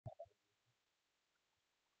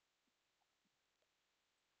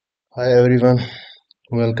Hi everyone,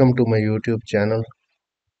 welcome to my YouTube channel.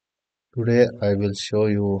 Today I will show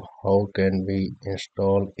you how can we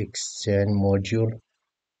install Exchange module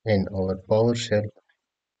in our PowerShell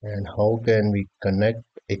and how can we connect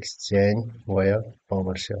Exchange via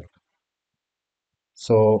PowerShell.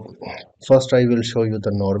 So first I will show you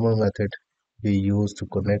the normal method we use to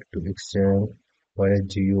connect to Exchange via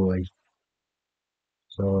GUI.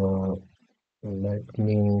 So let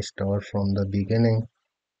me start from the beginning.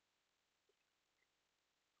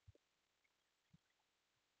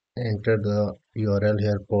 Enter the URL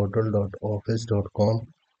here portal.office.com.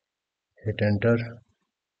 Hit enter.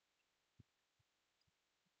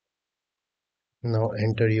 Now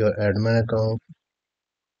enter your admin account.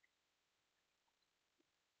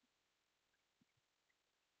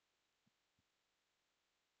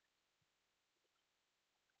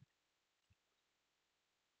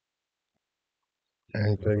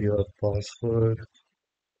 Enter your password.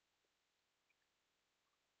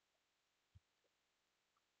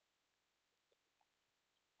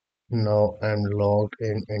 Now I'm logged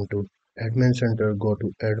in into admin center. Go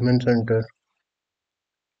to admin center.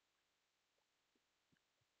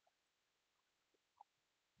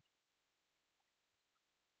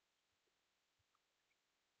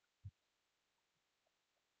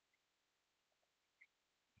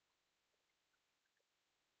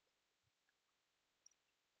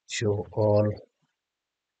 Show all.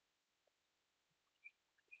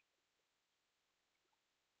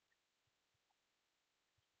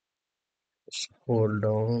 Scroll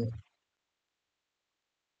down.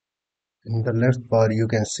 In the left bar you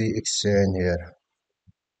can see exchange here.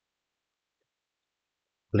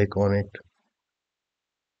 Click on it.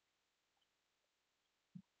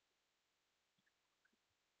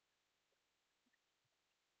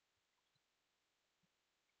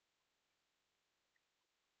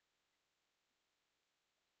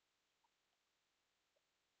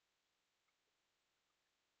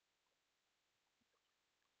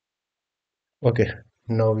 Okay.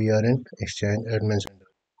 Now we are in exchange admin center.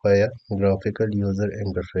 Via graphical user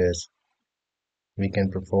interface. We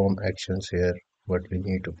can perform actions here. What we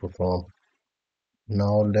need to perform.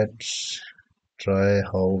 Now let's try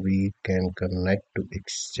how we can connect to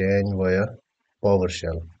exchange via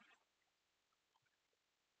PowerShell.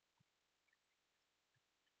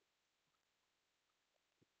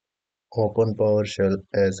 Open PowerShell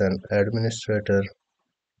as an administrator.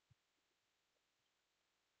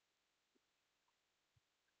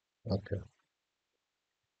 Okay.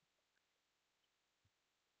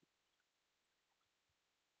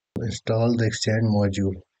 Install the Exchange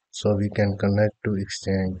module so we can connect to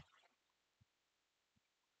Exchange.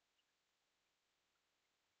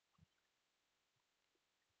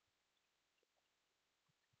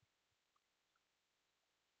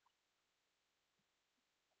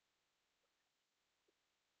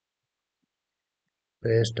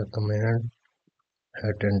 Paste the command,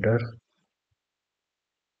 hit enter.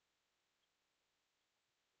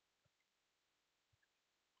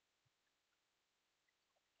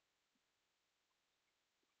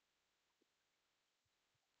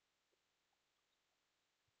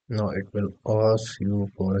 Now it will ask you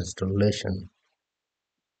for installation.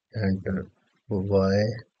 Enter Y,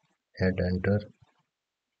 hit enter.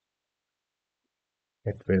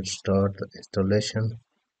 It will start the installation.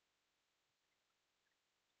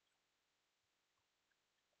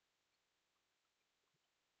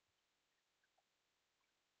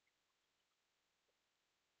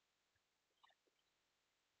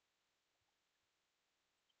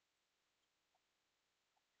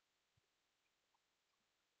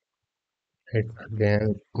 Hit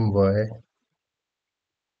again Y.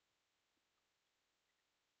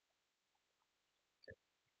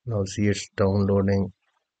 Now see it's downloading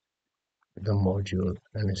the module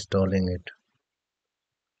and installing it.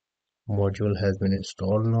 Module has been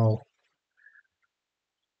installed now.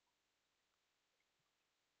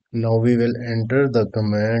 Now we will enter the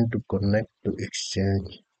command to connect to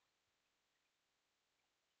Exchange.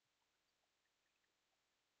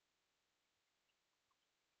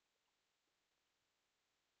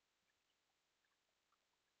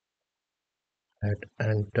 Hit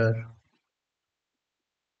enter.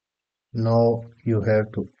 Now you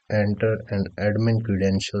have to enter an admin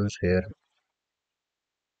credentials here.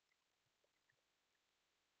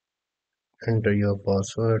 Enter your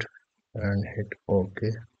password and hit OK.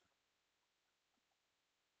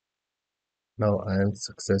 Now I am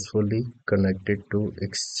successfully connected to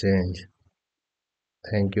Exchange.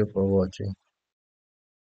 Thank you for watching.